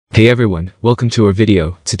Hey everyone, welcome to our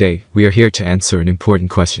video. Today, we are here to answer an important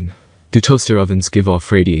question. Do toaster ovens give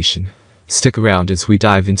off radiation? Stick around as we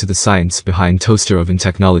dive into the science behind toaster oven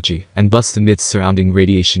technology and bust the myths surrounding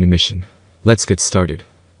radiation emission. Let's get started.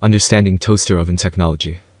 Understanding toaster oven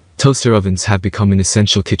technology. Toaster ovens have become an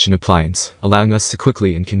essential kitchen appliance, allowing us to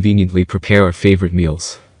quickly and conveniently prepare our favorite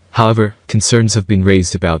meals. However, concerns have been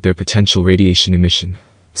raised about their potential radiation emission.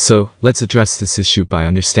 So, let's address this issue by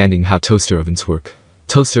understanding how toaster ovens work.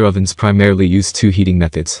 Toaster ovens primarily use two heating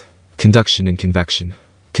methods: conduction and convection.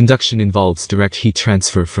 Conduction involves direct heat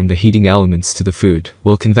transfer from the heating elements to the food,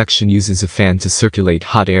 while convection uses a fan to circulate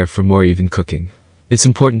hot air for more even cooking. It's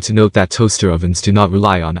important to note that toaster ovens do not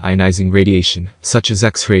rely on ionizing radiation, such as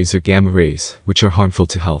X-rays or gamma rays, which are harmful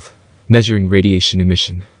to health. Measuring radiation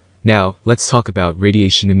emission. Now, let's talk about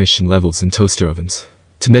radiation emission levels in toaster ovens.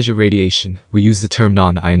 To measure radiation, we use the term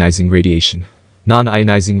non-ionizing radiation.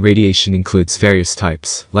 Non-ionizing radiation includes various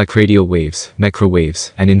types, like radio waves,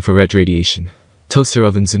 microwaves, and infrared radiation. Toaster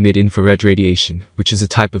ovens emit infrared radiation, which is a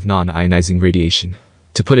type of non-ionizing radiation.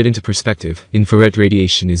 To put it into perspective, infrared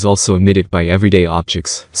radiation is also emitted by everyday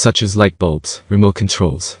objects, such as light bulbs, remote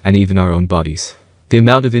controls, and even our own bodies. The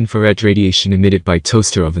amount of infrared radiation emitted by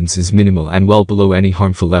toaster ovens is minimal and well below any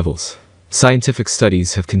harmful levels. Scientific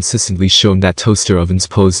studies have consistently shown that toaster ovens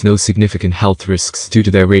pose no significant health risks due to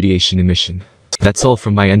their radiation emission. That's all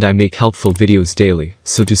from my end. I make helpful videos daily,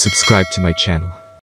 so do subscribe to my channel.